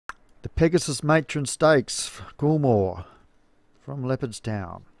The Pegasus Matron Stakes, Coolmore from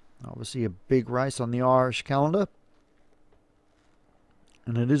Leopardstown. Obviously a big race on the Irish calendar.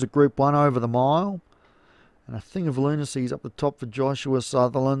 And it is a Group 1 over the mile. And a Thing of Lunacy's up the top for Joshua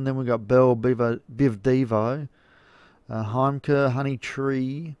Sutherland. Then we've got Bell, Biv Devo, Heimker, Honey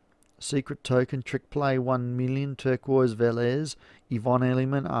Tree, Secret Token, Trick Play 1 million, Turquoise Velez, Yvonne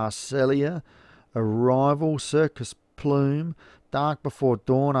Elliman, Arcelia, Arrival, Circus Plume, Dark Before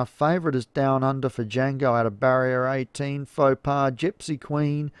Dawn. Our favourite is Down Under for Django out of Barrier 18, Faux Pas, Gypsy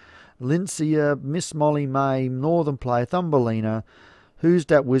Queen, Lincia, Miss Molly May, Northern Play, Thumbelina, Who's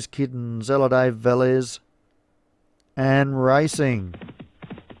That Whiz Kid, and Zelade Velez, and Racing.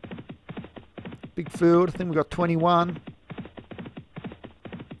 Big field, I think we've got 21.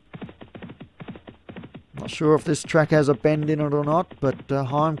 Not sure if this track has a bend in it or not, but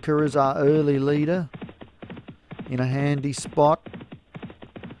Heimker is our early leader in a handy spot.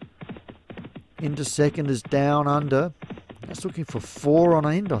 Into second is Down Under. That's looking for 4 on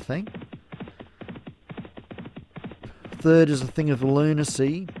end, I think. Third is A Thing of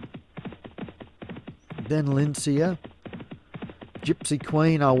Lunacy. Then Lincia. Gypsy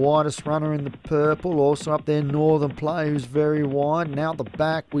Queen, our widest runner in the purple. Also up there, Northern Play, who's very wide. And out the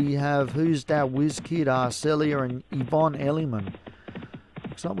back, we have Who's That Whiz Kid, Arcelia, and Yvonne Elliman.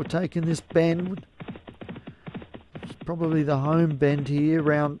 Looks like we're taking this bend. It's probably the home bend here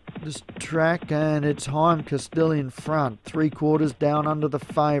around this track. And it's Heimker still in front. 3/4 Down Under the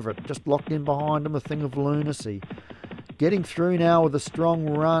favourite. Just locked in behind him, A Thing of Lunacy. Getting through now with a strong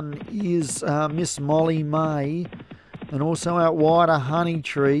run is Miss Molly May. And also out wide, a Honey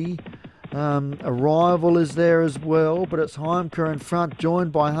Tree. Arrival is there as well, but it's Heimker in front,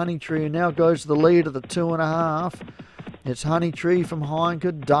 joined by Honey Tree, who now goes to the lead of the 2.5. It's Honey Tree from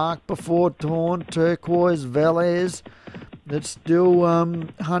Heimker, Dark Before Dawn, Turquoise Velez. It's still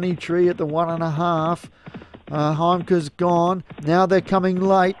Honey Tree at the 1.5. Heimker's gone. Now they're coming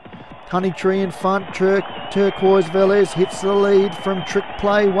late. Honey Tree in front, Turquoise Velez hits the lead from Trick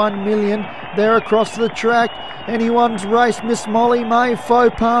Play 1 million. They're across the track. Anyone's race. Miss Molly May,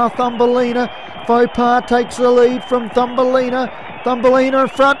 Faux Pas, Thumbelina. Faux Pas takes the lead from Thumbelina. Thumbelina in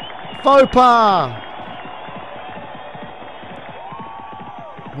front, Faux Pas.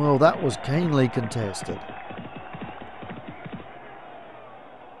 Well, that was keenly contested.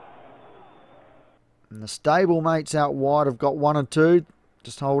 And the stablemates out wide have got 1 and 2.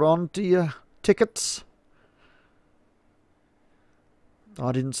 Just hold on to your tickets.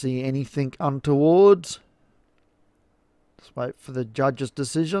 I didn't see anything untowards. Let's wait for the judge's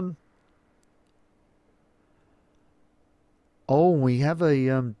decision. Oh, we have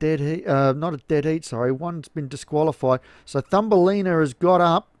a dead heat. Not a dead heat, sorry. One's been disqualified. So Thumbelina has got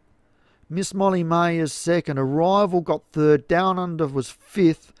up. Miss Molly May is second. Arrival got third. Down Under was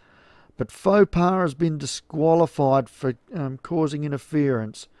 5th. But Faux Pas has been disqualified for causing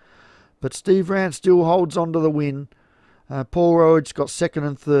interference. But Steve Rant still holds on to the win. Paul Rhodes got second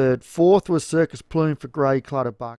and third. 4th was Circus Plume for Grey Clutterbuck.